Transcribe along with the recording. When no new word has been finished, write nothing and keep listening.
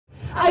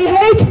I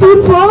hate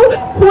people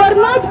who are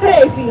not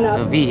brave enough.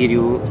 A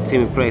V-hírjú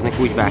című projektnek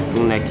úgy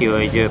vágtunk neki,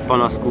 hogy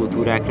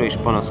panaszkultúrákról és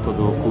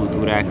panaszkodó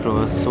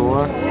kultúrákról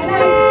szól.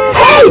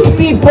 Hate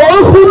people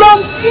who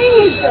don't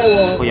finish the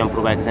work. Hogyan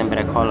próbálják az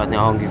emberek hallatni a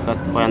hangjukat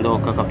olyan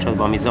dolgokkal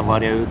kapcsolatban, ami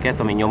zavarja őket,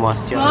 ami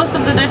nyomasztja. Most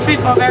of the Dutch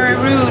people are very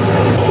rude,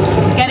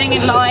 getting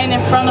in line in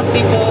front of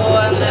people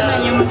and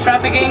human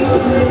trafficking,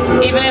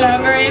 even in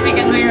Hungary,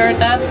 because we heard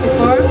that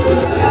before.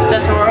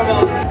 That's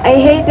horrible.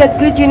 I hate that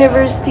good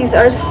universities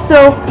are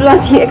so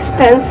bloody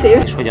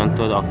expensive. És hogyan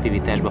tudod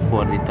aktivitásba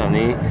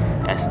fordítani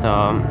ezt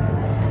a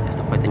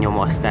fajta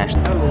nyomasztást.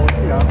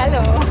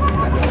 Hello.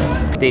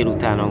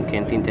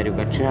 Délutánonként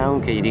interjúkat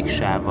csinálunk, egy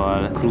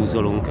riksával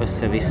cruisolunk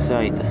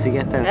össze-vissza itt a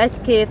Szigeten.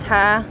 1-2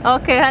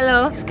 Okay,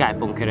 hello.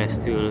 Skype-on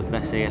keresztül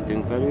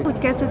beszélgetünk velük. Úgy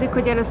kezdődik,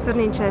 hogy először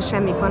nincsen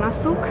semmi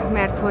panaszuk,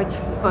 mert hogy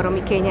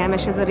baromi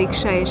kényelmes ez a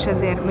riksa, és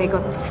ezért még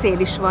ott szél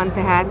is van,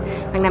 tehát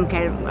meg nem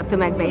kell a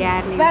tömegbe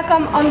járni.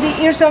 Welcome on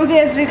the Ears on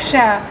Wheels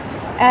rickshaw.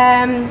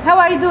 How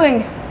are you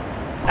doing?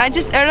 I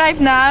just arrived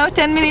now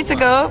 10 minutes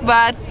ago,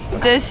 but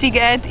the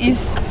Sziget is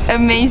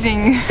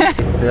amazing.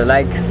 It's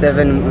like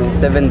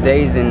seven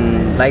days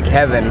in like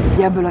heaven.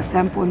 Ebből a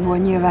szempontból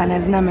nyilván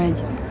ez nem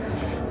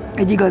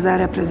egy igazán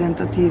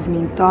reprezentatív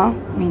minta,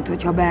 mint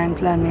hogyha bent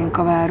lennénk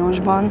a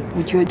városban.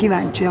 Úgyhogy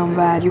kíváncsian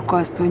várjuk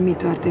azt, hogy mi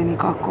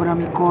történik akkor,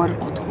 amikor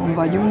otthon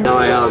vagyunk.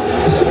 Now I have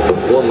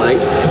one leg.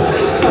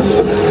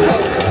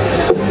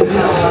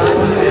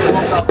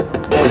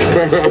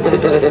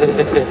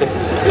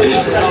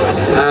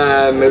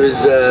 It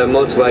was a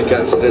motorbike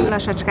accident.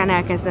 Lassacskán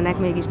elkezdenek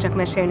mégiscsak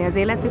mesélni az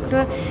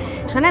életükről,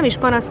 és ha nem is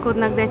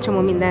panaszkodnak, de egy csomó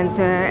mindent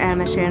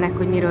elmesélnek,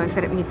 hogy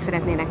mit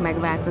szeretnének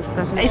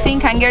megváltoztatni. I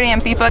think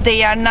Hungarian people,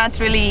 they are not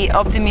really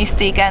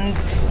optimistic, and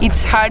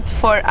it's hard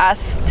for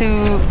us to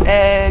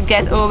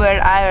get over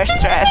our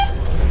stress.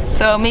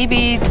 So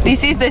maybe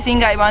this is the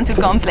thing I want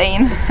to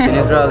complain. In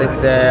Israel,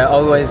 it's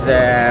always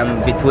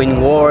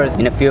between wars.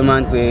 In a few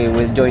months, we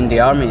will join the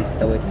army,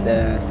 so it's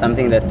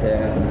something that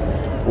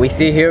we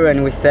see here,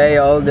 and we say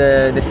all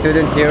the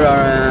students here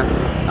are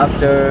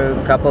after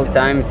a couple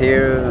times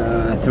here,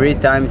 3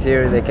 times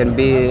here. They can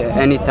be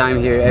any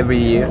time here every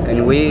year,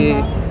 and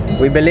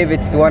we believe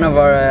it's one of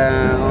our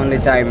only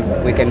time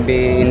we can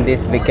be in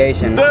this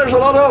vacation. There's a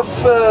lot of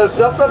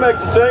stuff that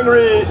makes us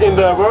angry in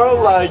the world,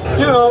 like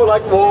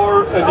like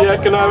war and the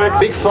economics.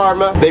 Big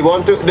pharma. They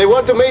want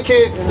to make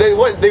it.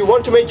 They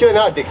want to make you an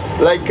addict,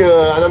 like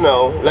I don't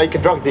know, like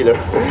a drug dealer.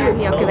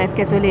 Mi a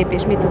következő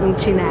lépés, mit tudunk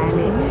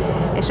csinálni?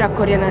 És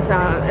akkor jön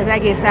az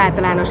egész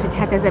általános, hogy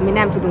hát ezen mi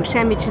nem tudunk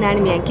semmit csinálni,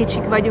 milyen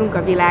kicsik vagyunk,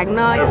 a világ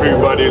nagy.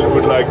 Everybody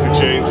would like to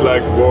change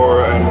like war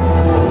and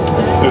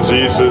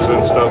diseases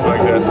and stuff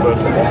like that, but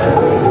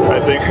I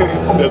think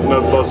that's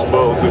not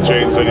possible to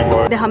change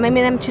anymore. De ha mi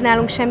nem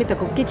csinálunk semmit,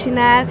 akkor ki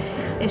csinál,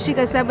 és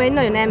igazából egy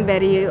nagyon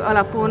emberi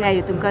alapon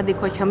eljutunk addig,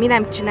 hogy ha mi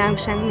nem csinálunk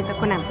semmit,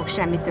 akkor nem fog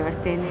semmi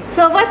történni.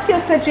 So what's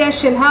your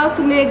suggestion? How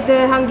to make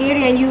the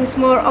Hungarian youth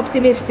more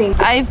optimistic?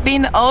 I've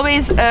been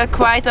always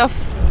quite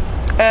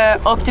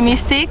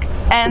optimistic,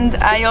 and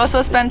I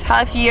also spent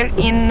half year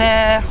in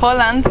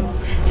Holland.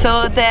 So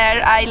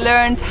there I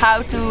learned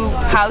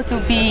how to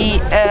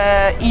be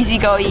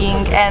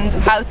easygoing and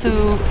how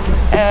to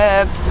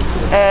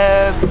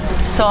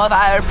solve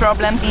our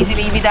problems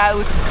easily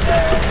without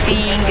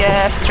being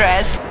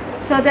stressed.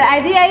 So the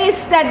idea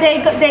is that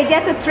they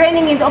get a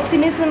training in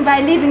optimism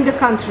by leaving the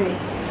country.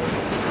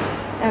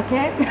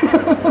 Okay?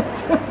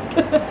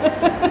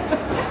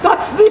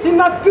 That's really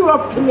not too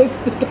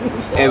optimistic.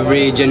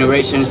 Every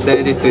generation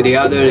said it to the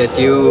other that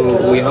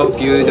we hope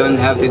you don't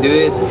have to do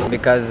it,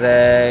 because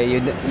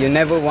you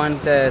never want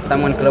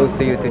someone close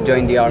to you to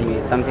join the army.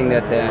 It's something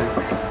that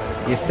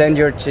you send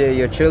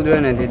your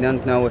children and you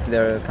don't know if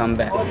they'll come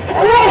back.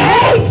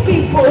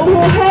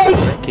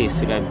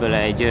 Készül ebből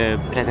egy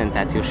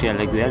prezentációs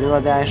jellegű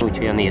előadás,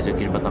 úgyhogy a nézők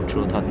is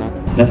bekapcsolódhatnak.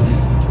 Let's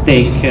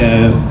take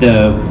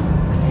the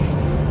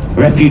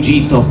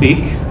refugee topic.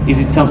 Is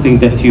it something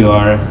that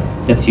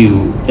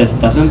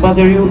doesn't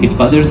bother you? It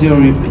bothers you,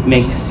 or it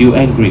makes you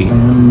angry?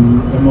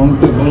 Among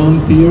the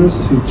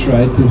volunteers who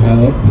try to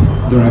help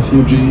the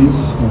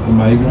refugees or the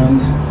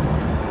migrants,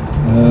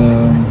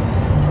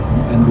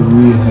 and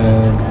we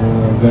have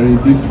very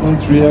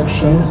different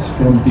reactions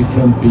from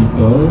different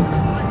people.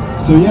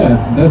 So yeah,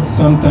 that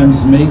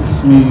sometimes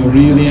makes me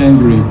really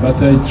angry,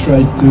 but I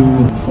try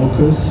to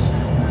focus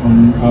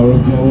on our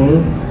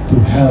goal to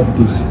help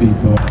these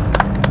people.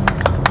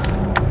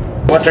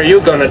 What are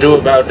you gonna do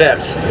about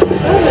that?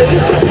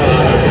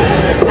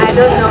 I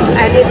don't know.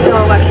 I didn't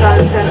know what to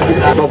answer.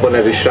 Abba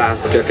nevű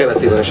srác, aki a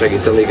keretében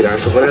segít a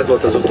migránsokon, ez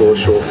volt az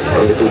utolsó,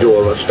 amit úgy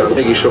olvastam.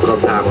 Mégis sokan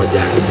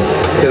támadják.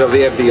 Például a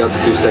vérdíjat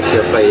tűztek ki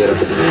a fejére.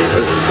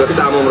 Ez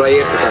számomra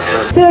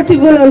érthetetlen. 30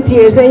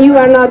 volunteers and you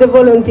are not the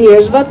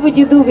volunteers. What would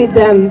you do with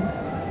them?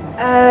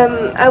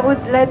 I would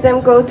let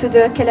them go to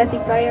the keleti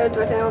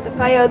pályaudvar and all the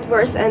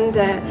pályaudvars and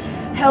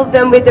help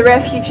them with the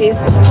refugees.